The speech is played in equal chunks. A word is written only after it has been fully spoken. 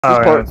Oh,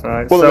 yeah, part, that's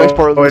right. well, So the next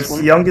part of this it's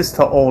one. youngest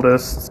to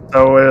oldest.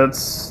 So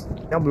it's.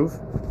 Y'all move.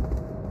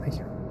 Thank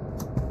you.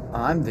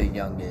 I'm the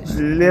youngest.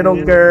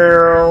 Little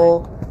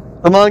girl.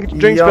 Come on, get your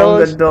drinks, young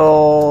fellas.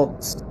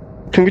 adults.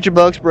 Come get your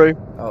bug spray.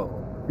 Oh.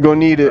 You're gonna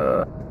need it.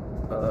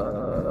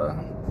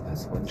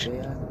 That's Wednesday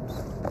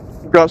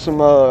items. Got some,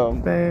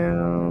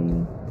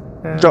 Bam.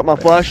 Drop my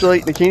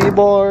flashlight in the candy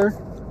bar.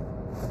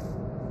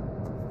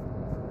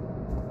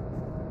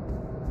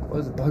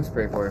 What is the bug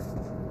spray for?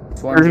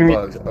 Swarms of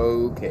bugs.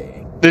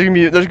 Okay. There's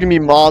gonna be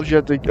mobs you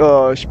have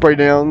to spray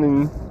down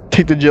and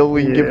take the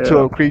jelly and give it to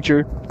a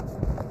creature.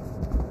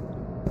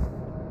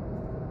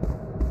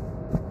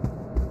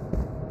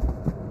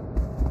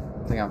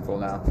 I think I'm full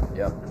now.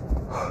 Yep.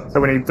 So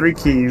we need 3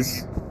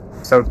 keys.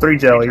 So 3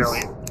 jellies.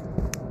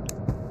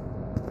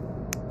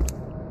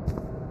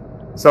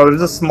 So there's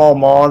just small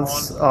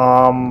moths.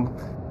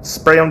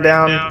 Spray them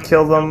down,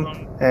 kill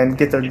them, and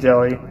get their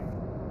jelly.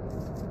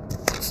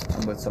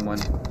 I'm with someone.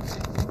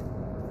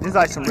 This is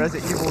like some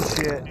Resident Evil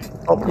shit.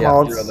 Oh, Yeah,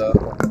 moths. zero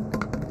though.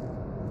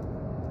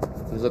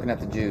 Who's looking at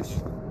the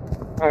juice?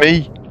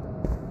 Me.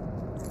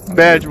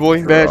 Badge,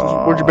 boy. Badge.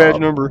 Where's your badge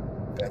number?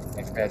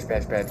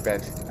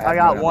 Badge. I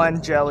got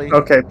 1 jelly.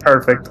 Okay,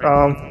 perfect.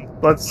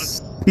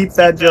 Let's keep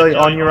that jelly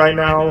on you right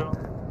now.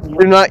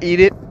 Do not eat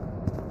it.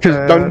 Cause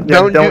don't eat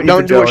the do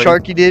what jelly.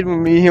 Sharky did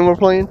when me and him were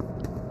playing.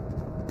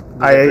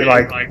 I ate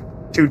like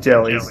 2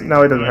 jellies.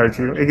 No, it doesn't hurt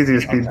you. It gives you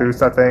a speed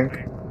boost, I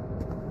think.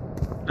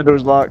 The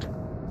door's locked.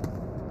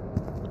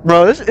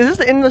 Bro, is this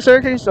the end of the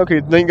staircase? Okay,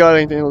 thank God I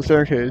ain't the end of the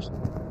staircase.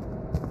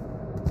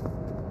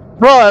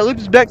 Bro, I looped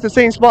us back to the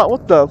same spot.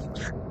 What the?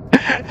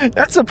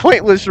 That's a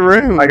pointless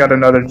room. I got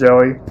another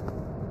jelly.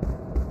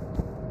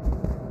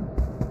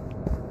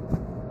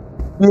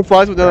 The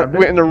flies went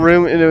in the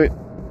room and it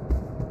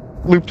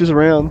looped us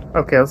around.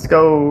 Okay, let's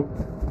go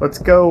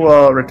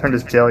return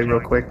this jelly real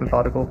quick,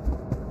 methodical.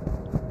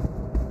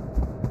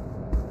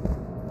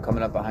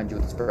 Coming up behind you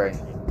with the spray.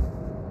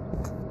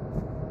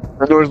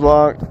 The door's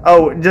locked.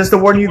 Oh, just to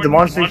warn you, the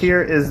monster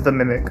here is the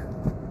mimic.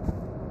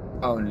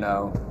 Oh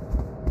no.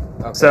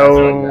 Okay,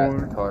 So,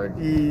 that's hard.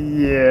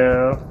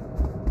 yeah.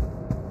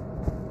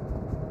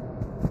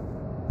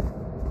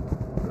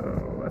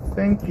 So, I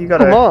think you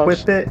gotta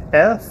equip it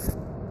F.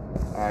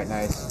 Alright,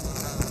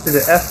 nice. Is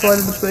it F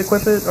selected to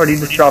equip it, or do you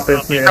just drop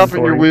it from your Drop it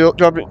in your inventory? wheel.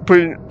 Drop it. Put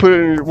it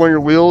in one of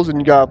your wheels, and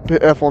you got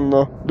F on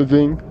the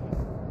thing.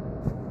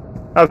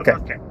 Okay.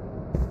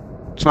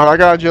 So I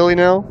got a jelly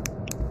now.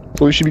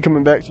 So we should be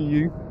coming back to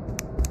you.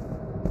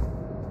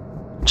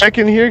 Check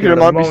in here, because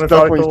there might be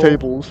stuff on these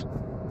tables.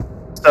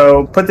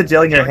 So put the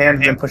jelly in your hand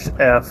and then push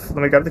F. Let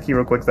me grab the key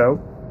real quick though.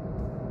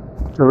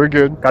 So we're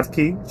good. Got the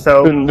key.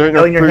 So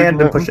jelly in your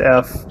hand and push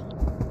F.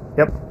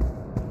 Yep.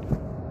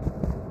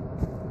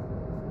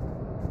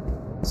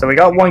 So we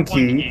got 1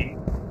 key.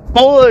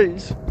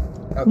 Boys!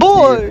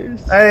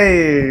 Boys!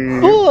 Hey!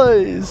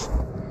 Boys!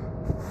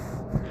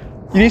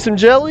 You need some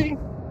jelly?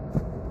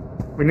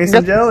 We need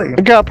some jelly.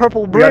 I got a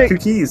purple brick. We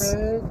got 2 keys.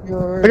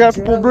 I got a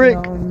purple brick.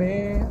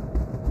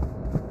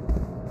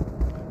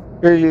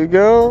 There you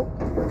go.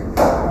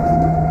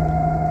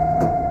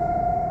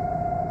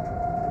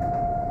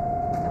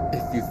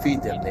 If you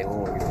feed them, they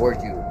will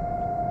reward you.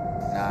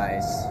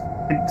 Nice.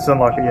 Just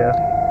unlock it, yeah.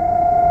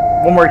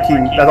 1 more key.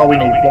 That's all we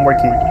need. 1 more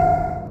key.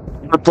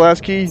 The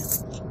last key.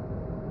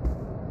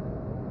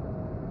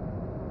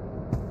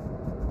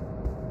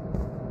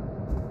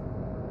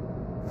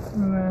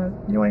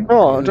 You ain't.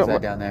 Oh, Who's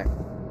that down there?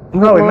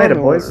 No, we made it,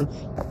 boys.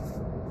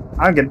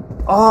 I'm good.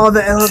 Oh,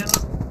 the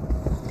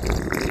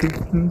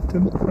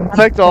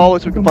Protect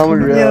always we can find where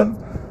you're at.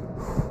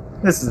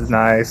 This is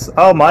nice.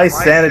 Oh, my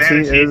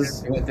sanity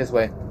is. We went this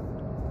way.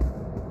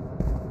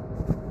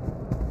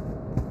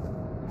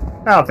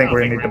 I don't think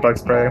we're gonna need the bug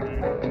spray.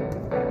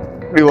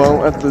 We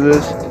won't after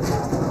this.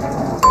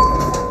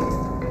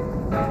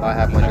 I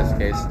have one just in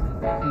case.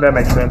 That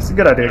makes sense.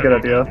 Good idea, good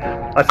idea.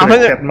 I should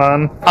have kept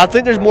mine. I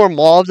think there's more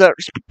mobs that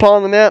spawn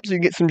on the map so you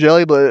get some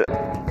jelly, but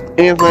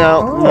anything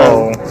out,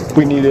 Oh. no,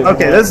 we need it.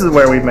 Okay, this is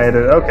where we made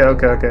it. Okay.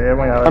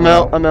 I'm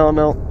out.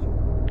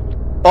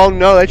 Oh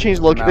no, they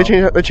changed they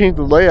changed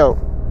the layout.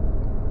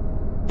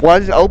 Why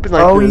is it open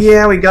like this? Oh this?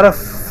 yeah, we gotta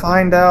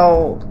find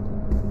out.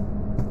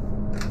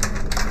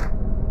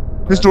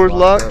 This door's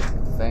locked.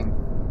 Thing.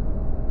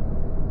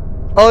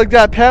 Oh, it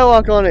got a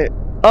padlock on it.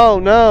 Oh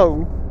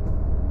no.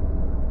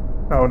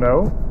 Oh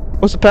no.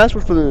 What's the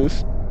password for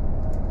this?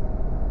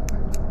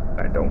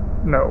 I don't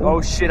know.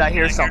 Oh shit, I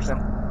hear something.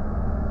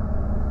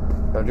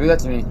 Don't do that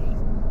to me.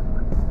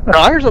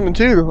 I heard something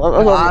too.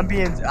 I'm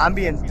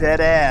being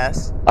dead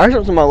ass. I heard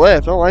something to my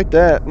left. I don't like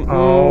that.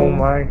 Oh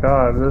my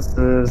god, this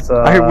is.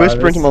 I hear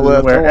whispering to my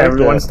left. Where I don't like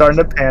everyone's starting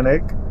to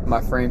panic.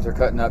 My frames are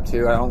cutting up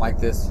too. I don't like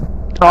this.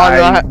 Oh,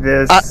 I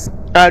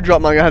had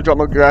dropped my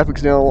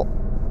graphics down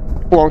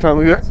a long time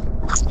ago.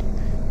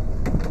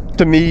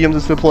 To medium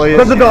just to play it.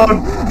 Where's the dog?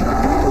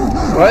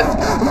 What?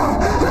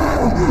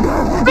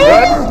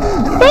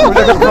 Where'd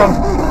that come from?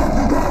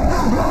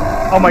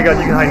 Oh my god,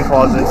 you can hide in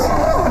closets.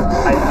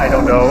 I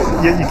don't know.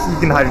 You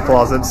can hide in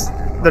closets.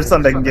 There's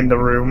something that can get in the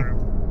room.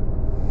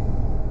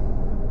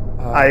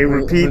 I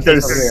repeat,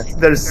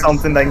 there's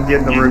something that can get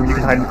in the room. You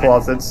can hide in the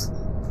closets.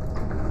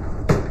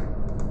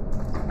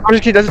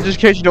 That's just in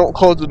case you don't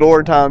close the door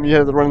in time. You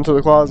have to run into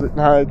the closet and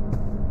hide.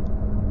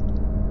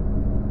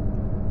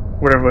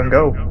 Where'd everyone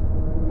go?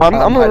 I'm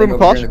in the room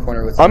across.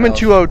 I'm in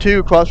 202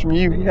 across from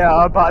you. Yeah,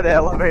 I'm by the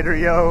elevator,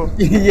 yo.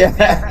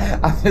 Yeah,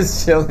 I'm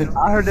just chilling.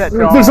 I heard that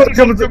There's dog. something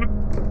coming through.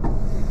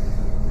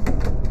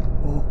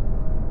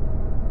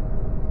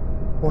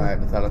 Alright,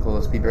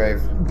 methodical speed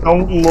drive.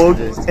 Don't look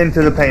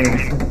into the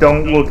paintings.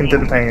 Don't look into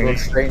the Look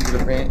paintings. straight into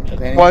the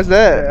painting. Why is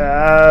that?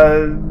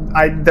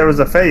 There was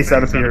a face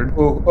that appeared.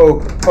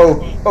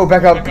 Oh,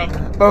 back up.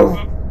 Oh,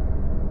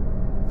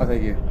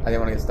 thank you. I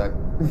didn't want to get stuck.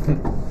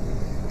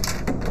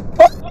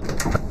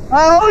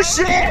 Oh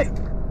shit!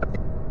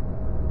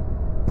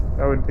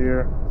 Oh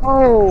dear.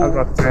 Oh. How's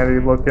my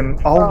sanity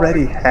looking?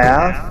 Already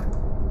half?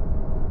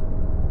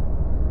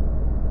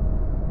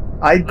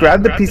 I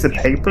grabbed a piece of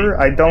paper.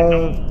 I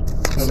don't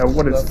know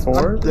what it's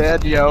for.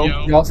 Dead, yo.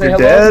 You all say You're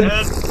hello?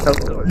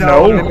 dead?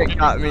 No, No. Mimic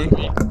got me.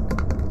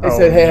 It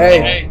said,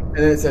 hey, and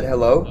then it said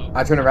hello.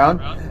 I turned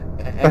around,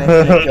 and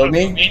it killed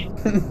me.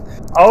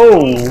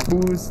 Oh,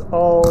 who's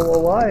all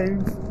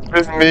alive?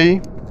 It's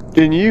me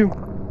and you.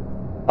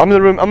 I'm in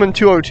the room. I'm in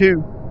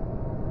 202.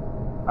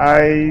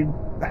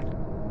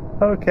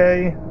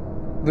 Okay.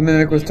 The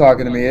mimic was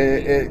talking to me.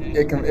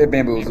 It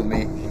bamboozled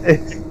me.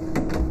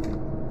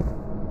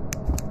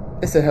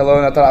 It said hello,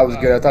 and I thought I was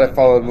good. I thought it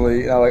followed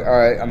me, and I was like, all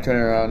right, I'm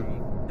turning around.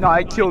 No,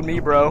 it killed me,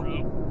 bro.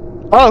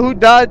 Oh, who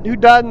died? Who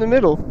died in the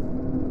middle?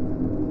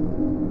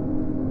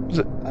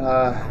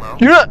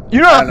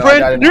 You're not a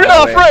friend. You're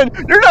not a friend.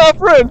 You're not a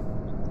friend.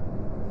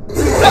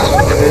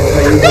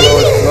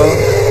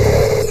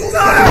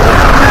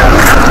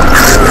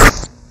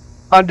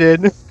 I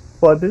did.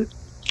 What did?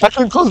 I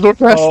couldn't close the door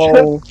fast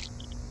enough.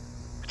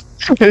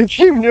 And it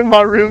came in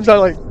my room, so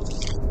I'm like,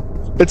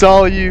 it's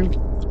all you.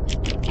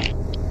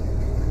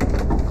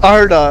 I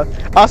heard,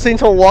 I seen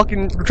someone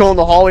walking, controlling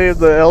the hallway of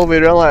the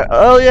elevator. I'm like,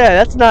 oh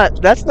yeah,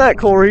 that's not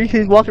Corey.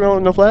 He's walking around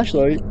with no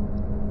flashlight.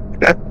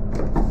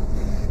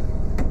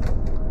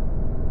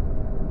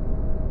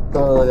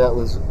 Oh,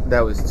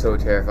 that was so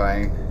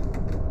terrifying.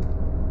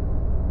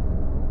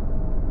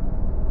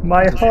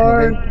 My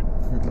heart.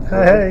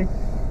 Hey.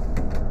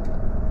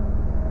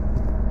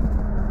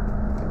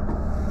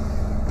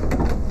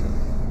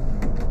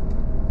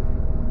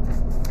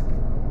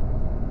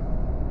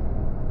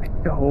 I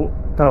don't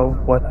know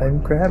what I'm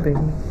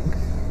grabbing.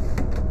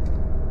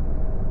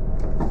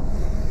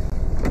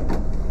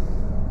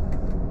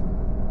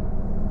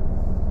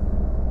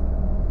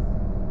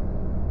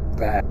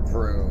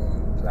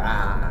 Backrooms.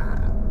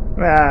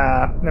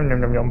 Nom nom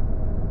nom nom.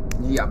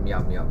 Yum.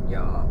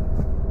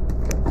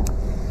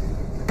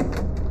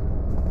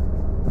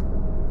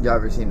 Y'all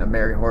ever seen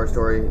American Horror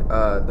Story,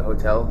 The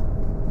Hotel?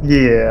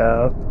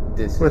 Yeah.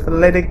 With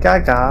Lady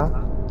Gaga.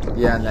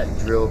 Yeah, and that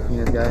drill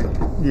penis guy.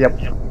 Yep.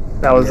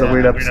 That was a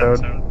weird episode.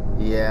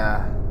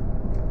 Yeah.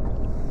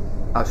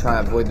 I was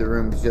trying to avoid the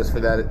rooms just for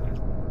that.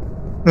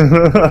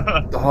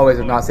 The hallways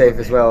are not safe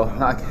as well.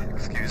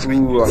 Excuse me.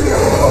 Ooh,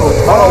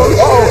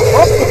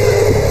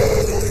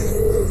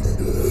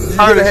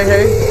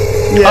 hey.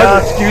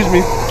 Yeah. Excuse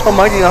me. Oh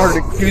my god, I heard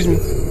it. Excuse me.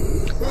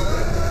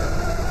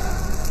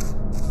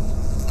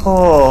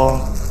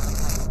 Oh.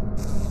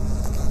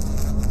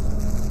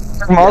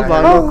 Miles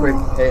real quick.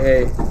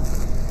 Hey.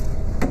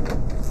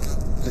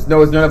 Just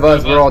know it's none of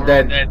us. We're all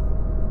dead.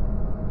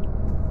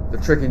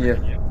 They're tricking you.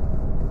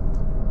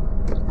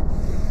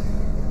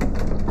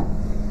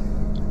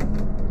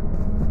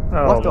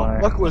 Oh, what the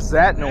fuck was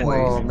that noise?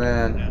 Oh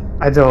man.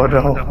 I don't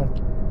know.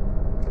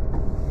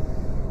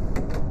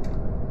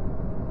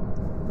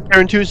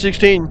 Aaron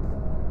 216.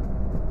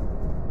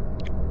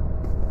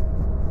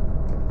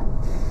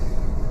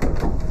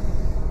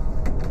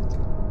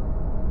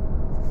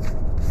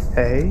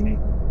 Hey.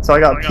 So I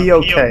got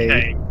POK.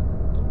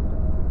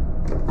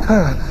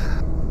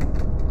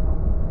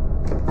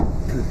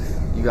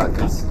 You got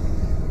this.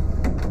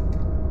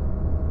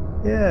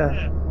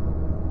 Yeah.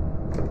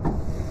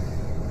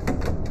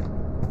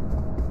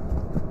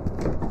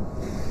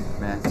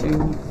 Matthew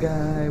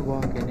guy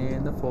walking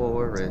in the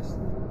forest.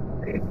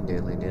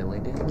 Diddly.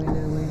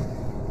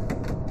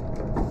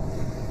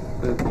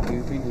 Boopy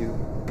doopy doo.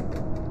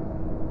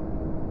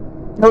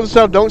 Notice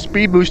how don't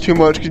speed boost too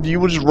much because you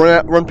will just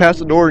run past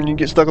the door and you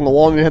get stuck on the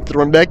wall and you have to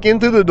run back in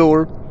through the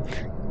door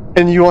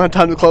and you won't have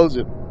time to close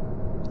it.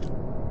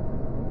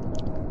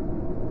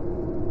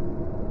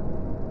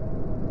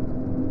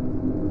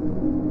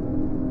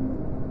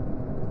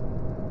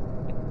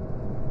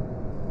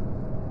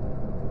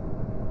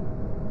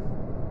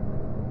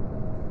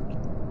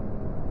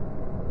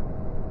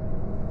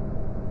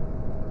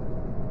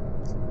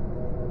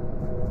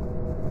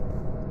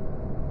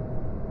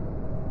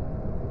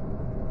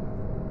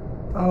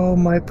 Oh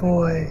my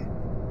boy.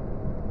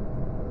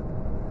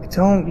 I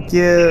don't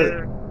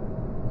get.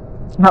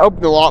 I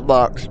opened the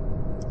lockbox.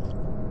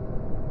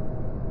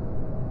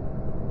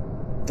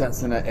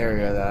 That's in that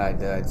area that I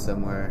died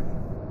somewhere.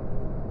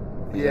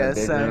 Yeah,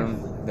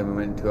 same. Then we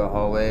went into a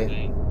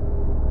hallway.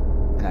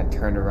 And I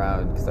turned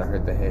around because I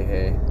heard the hey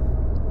hey.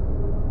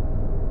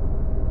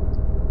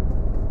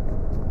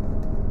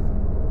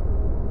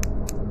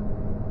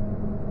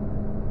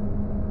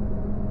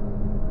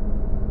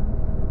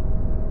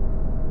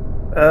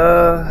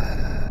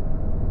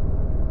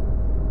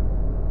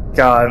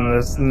 God, and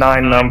there's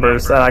 9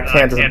 numbers, and I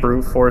can't just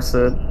brute force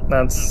it.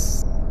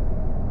 That's...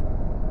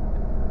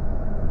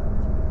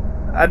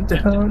 I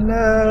don't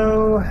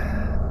know.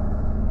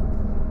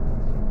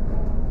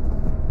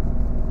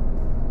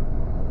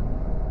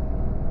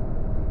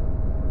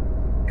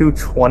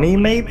 $220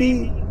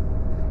 maybe?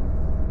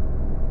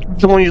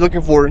 The one you're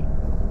looking for.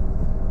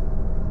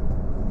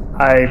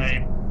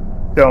 I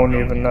don't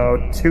even know.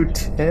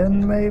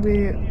 210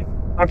 maybe?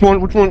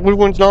 Which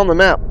one's not on the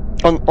map?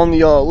 On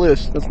the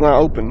list that's not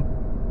open.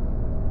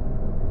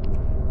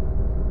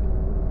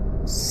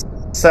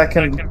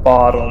 Second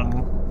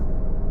bottom.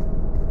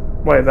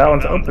 Wait, that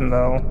one's open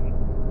though.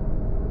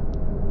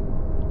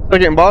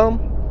 Second bottom?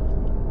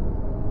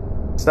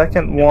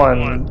 Second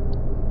one.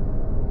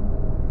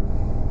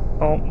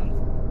 Oh.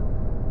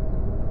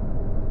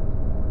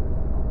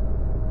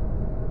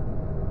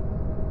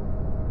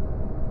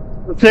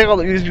 Take all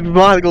the you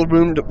might have to go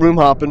room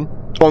hopping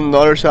on the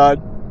other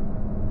side.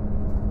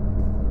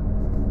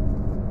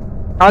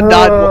 I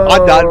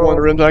died in one of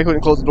the rooms and I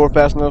couldn't close the door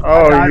fast enough.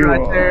 Oh, you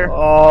right there.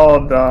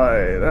 all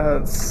died.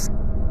 That's...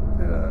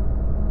 Yeah.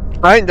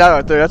 I ain't died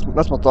right there,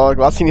 that's my thought.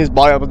 I seen his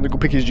body, I was gonna go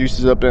pick his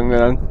juices up and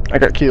then I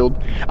got killed.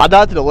 I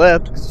died to the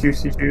left. It's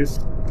juicy juice.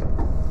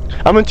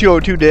 I'm in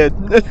 202 dead.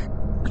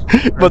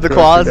 But the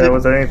closet.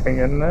 Was there anything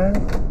in there?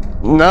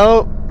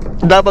 No.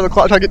 Died by the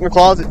closet, tried to get in the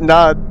closet and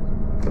died.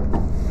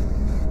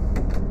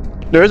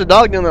 There is a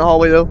dog down the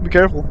hallway though, be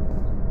careful.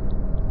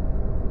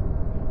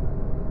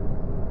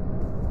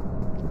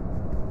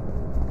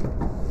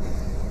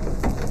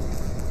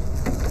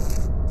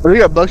 Oh, you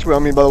got bug spray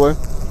on me, by the way.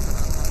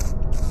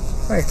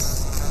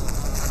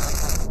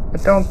 Nice. I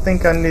don't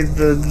think I need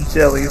the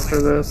jellies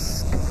for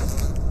this.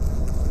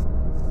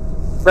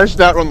 Let's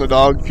not run the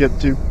dog if you have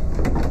to.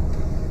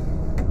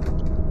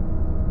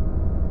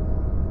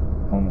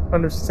 I don't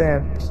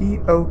understand.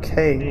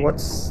 P-O-K.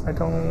 What's... I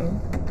don't...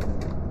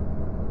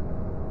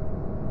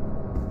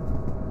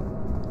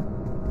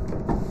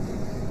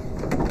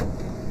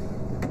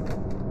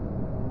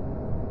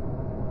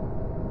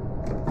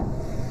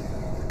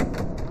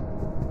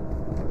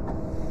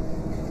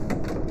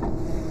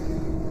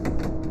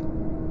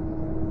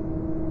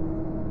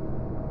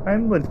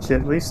 I'm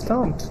legitimately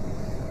stumped.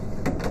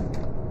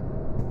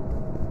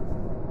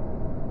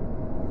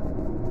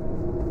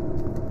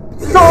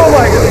 Oh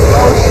my god!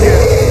 Oh shit!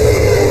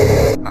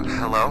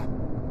 Hello?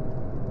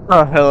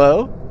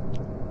 Hello?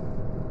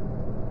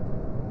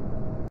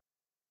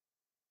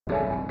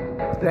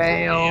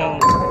 Damn.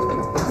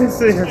 Let me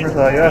see here for a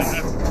second.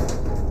 Yes.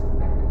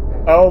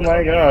 Oh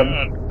my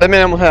god. That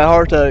man almost had a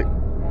heart attack.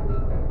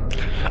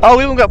 Oh,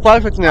 we even got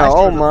flashlights now.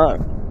 Oh my.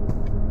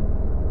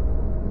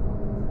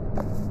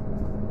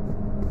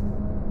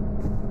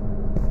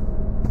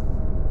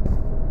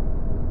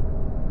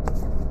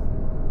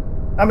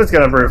 I'm just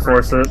gonna brute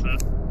force it.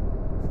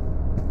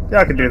 Yeah,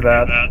 I could do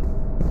that.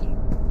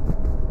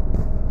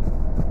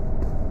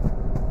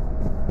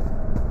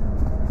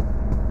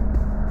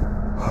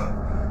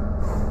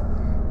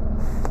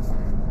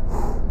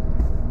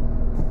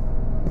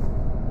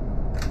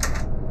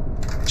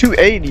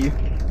 $280.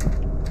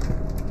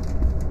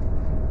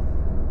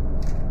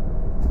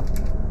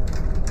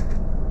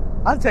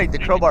 I'll take the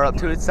crowbar up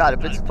to its side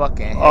if it's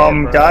fucking head,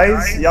 bro.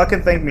 Guys, y'all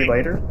can thank me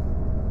later.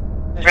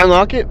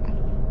 Unlock it?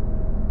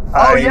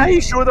 Oh yeah, he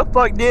sure the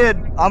fuck did.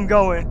 I'm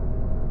going.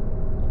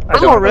 I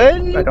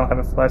don't have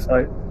a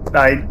flashlight.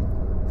 I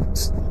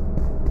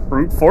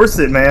brute force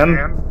it, man.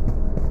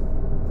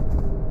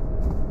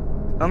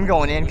 I'm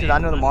going in because I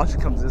know the monster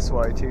comes this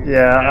way too.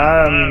 Yeah,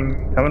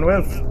 I'm coming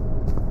with.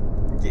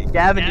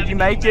 Gavin, did you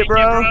make it,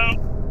 bro?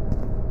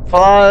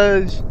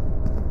 Fuzz.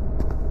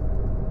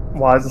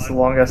 Why is this a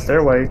long ass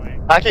stairway?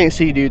 I can't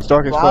see, dude. It's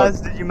dark as fuck.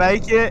 Liz, did you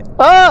make it?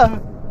 Ah!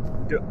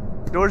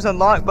 Door's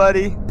unlocked,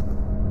 buddy.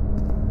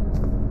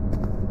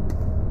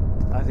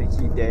 I think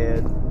he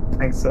dead. I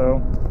think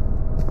so.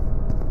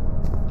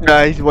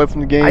 Nah, he's away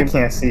from the game. I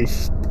can't see.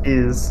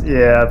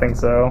 Yeah, I think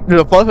so. Dude,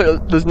 the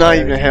flashlight does not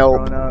even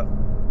help.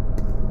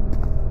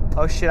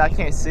 Oh shit, I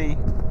can't see.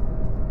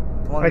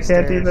 I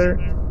can't either.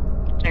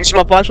 Can you see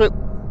my flashlight?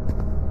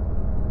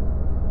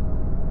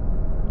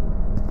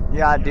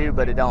 Yeah, I do,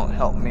 but it don't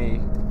help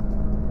me.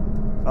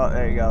 Oh,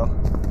 there you go.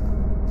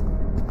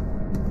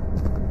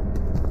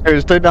 Here,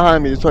 just stay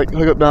behind me. Just like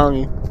hook up behind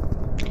me.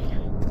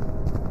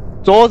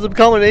 It's always a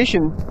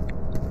combination.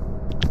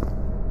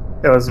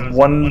 It was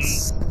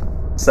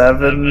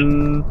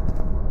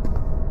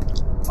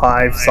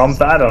 175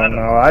 something. I don't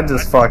know. I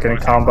just fucking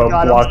combo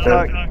blocked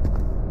it.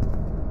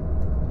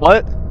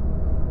 What?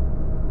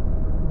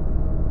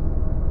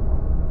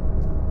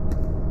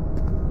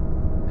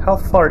 How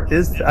far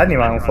is that? I need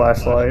my own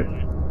flashlight.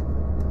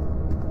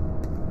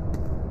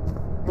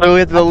 Oh, we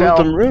have to go loot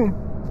some room.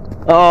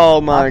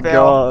 Oh my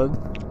god.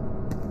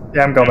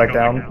 Yeah, I'm going back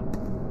down.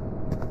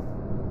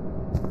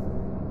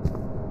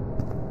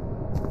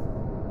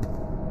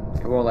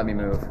 It won't let me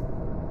move.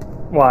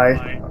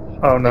 Why?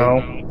 Oh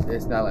no.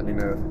 It's not letting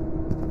me move.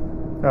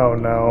 Oh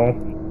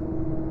no.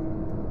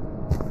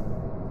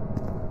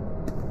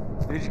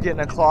 Did you get in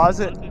a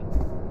closet?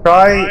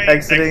 Try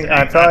exiting.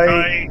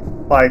 Try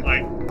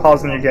like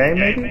pausing your game,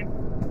 maybe.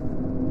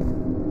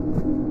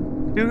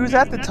 Dude, who's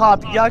at the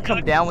top? You gotta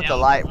come down with the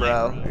light,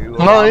 bro. I'm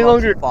not any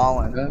longer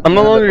falling. I'm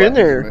no longer in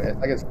there. It's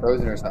like it's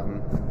frozen or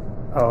something.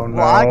 Oh no.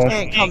 Well, I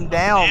can't come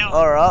down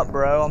or up,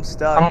 bro. I'm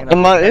stuck.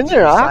 I'm not in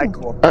there.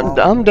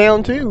 I'm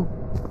down too.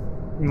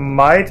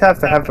 Might have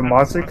to have the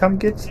monster come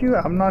get you.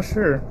 I'm not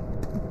sure.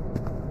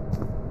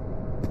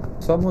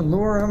 Someone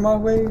lure on my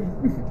way.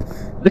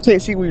 I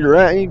can't see where you're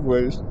at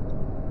anyways.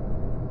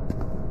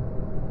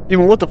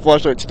 Even with the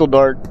flashlight, it's still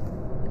dark.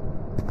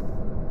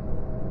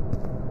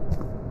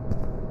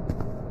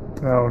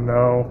 Oh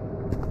no.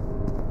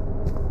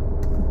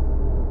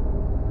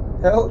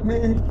 Help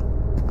me.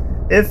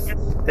 If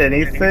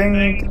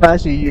anything, I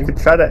see you you. could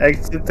try to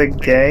exit the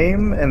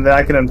game, and then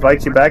I can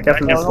invite you back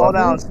after this Hold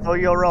level. on, slow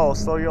your roll,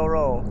 slow your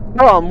roll.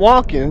 No, I'm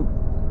walking.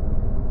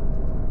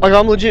 Like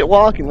I'm legit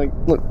walking. Like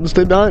look,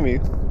 stay behind me.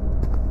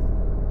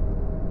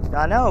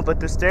 I know, but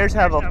the stairs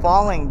have a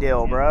falling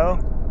deal, bro.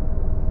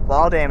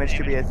 Fall damage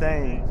could be a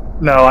thing.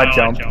 No, I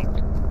jumped.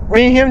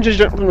 Me and him just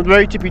jumped from the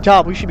very tippy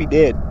top. We should be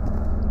dead.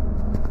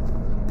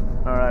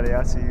 Alrighty,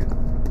 I see you.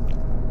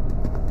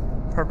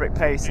 Perfect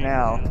pace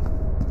now.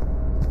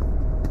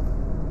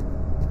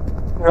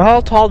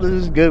 How tall does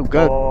this go?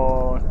 God.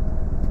 Oh,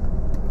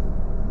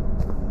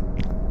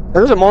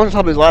 There's a monster on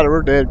top of his ladder.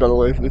 We're dead, by the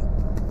way.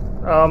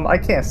 I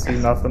can't see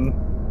nothing.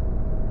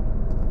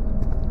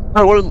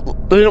 Oh,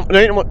 what?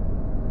 They ain't what?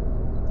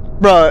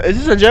 Bruh, is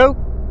this a joke?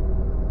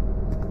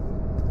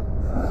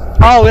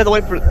 Oh, we have to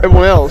wait for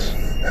everyone else.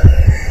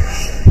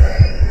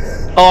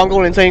 Oh, I'm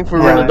going insane because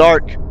we're in the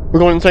dark. We're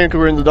going insane because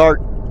we're in the dark.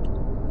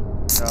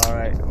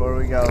 alright, where do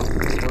we go?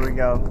 Where do we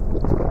go?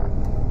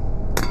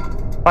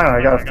 Finally,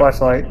 I got a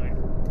flashlight.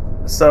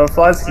 So,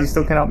 Flies, you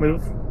still cannot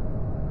move?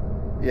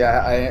 Yeah,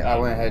 I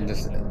went ahead and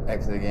just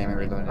exited the game and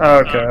reloaded.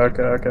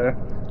 Okay.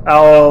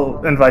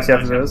 I'll invite you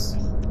after this.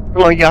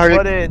 Come on, you got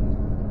What hurry. did?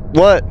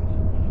 What?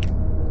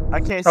 I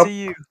can't Oh.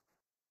 see you.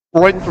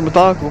 We're waiting for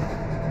Matako.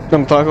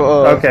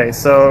 Okay,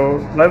 so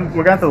we're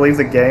going to have to leave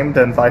the game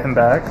to invite him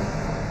back.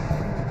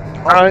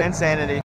 Oh, insanity.